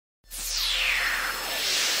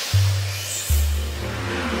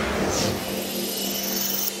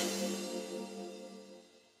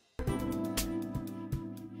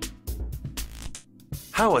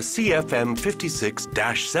how a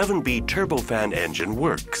CFM56-7B turbofan engine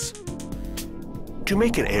works. To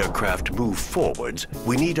make an aircraft move forwards,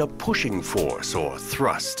 we need a pushing force or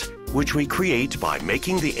thrust, which we create by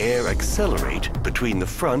making the air accelerate between the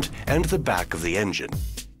front and the back of the engine.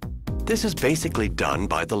 This is basically done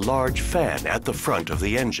by the large fan at the front of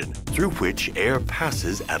the engine, through which air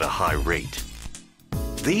passes at a high rate.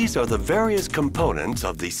 These are the various components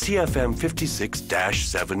of the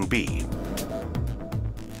CFM56-7B.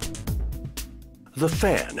 The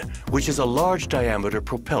fan, which is a large diameter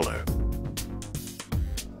propeller.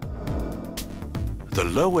 The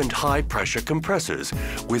low and high pressure compressors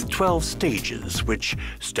with 12 stages which,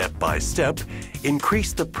 step by step,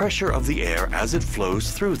 increase the pressure of the air as it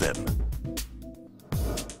flows through them.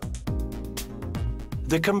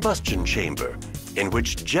 The combustion chamber, in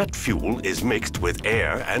which jet fuel is mixed with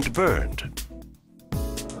air and burned.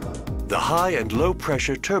 The high and low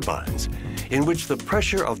pressure turbines, in which the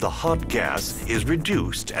pressure of the hot gas is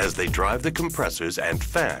reduced as they drive the compressors and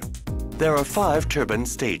fan. There are 5 turbine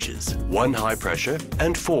stages, 1 high pressure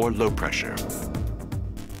and 4 low pressure.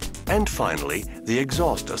 And finally, the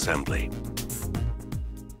exhaust assembly.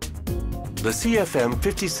 The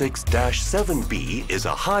CFM56-7B is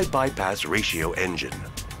a high bypass ratio engine.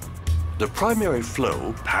 The primary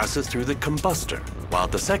flow passes through the combustor, while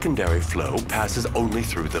the secondary flow passes only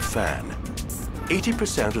through the fan.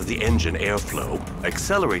 80% of the engine airflow,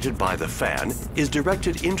 accelerated by the fan, is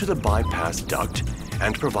directed into the bypass duct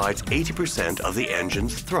and provides 80% of the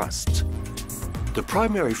engine's thrusts. The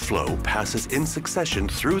primary flow passes in succession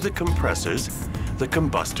through the compressors, the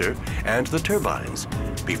combustor, and the turbines,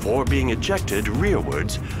 before being ejected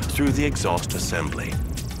rearwards through the exhaust assembly.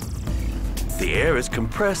 The air is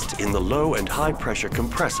compressed in the low and high pressure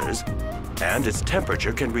compressors, and its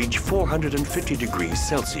temperature can reach 450 degrees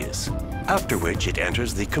Celsius, after which it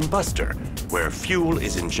enters the combustor, where fuel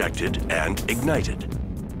is injected and ignited.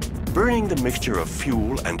 Burning the mixture of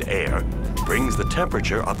fuel and air brings the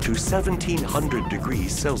temperature up to 1700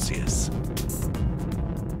 degrees Celsius.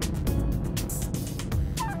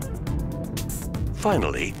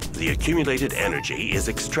 Finally, the accumulated energy is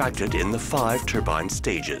extracted in the 5 turbine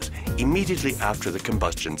stages immediately after the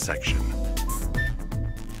combustion section.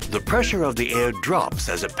 The pressure of the air drops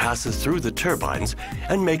as it passes through the turbines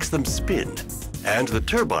and makes them spin. And the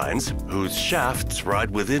turbines, whose shafts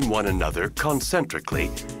ride within one another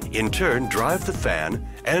concentrically, in turn drive the fan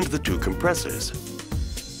and the 2 compressors.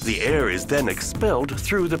 The air is then expelled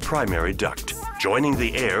through the primary duct, joining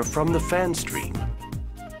the air from the fan stream.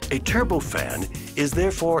 A turbofan is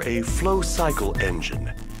therefore a flow cycle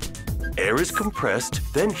engine. Air is compressed,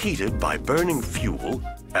 then heated by burning fuel,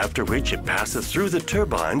 after which it passes through the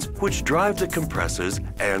turbines which drive the compressors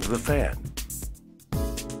and the fan.